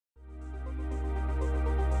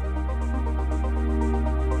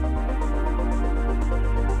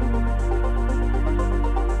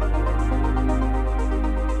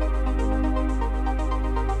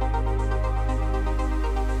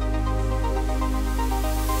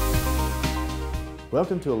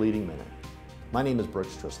Welcome to A Leading Minute. My name is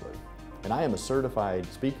Brooks Trissler, and I am a certified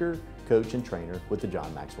speaker, coach, and trainer with the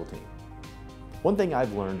John Maxwell team. One thing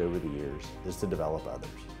I've learned over the years is to develop others.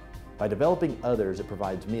 By developing others, it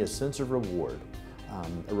provides me a sense of reward,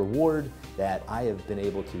 a reward that I have been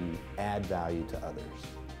able to add value to others.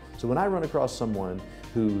 So when I run across someone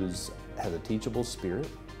who has a teachable spirit,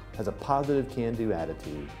 has a positive can-do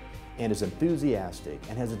attitude, and is enthusiastic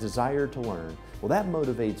and has a desire to learn, well, that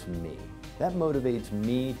motivates me. That motivates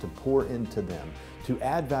me to pour into them, to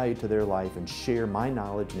add value to their life and share my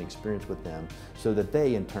knowledge and experience with them so that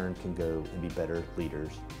they in turn can go and be better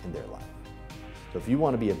leaders in their life. So if you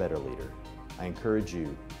want to be a better leader, I encourage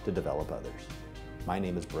you to develop others. My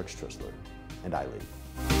name is Brooks Trissler, and I lead.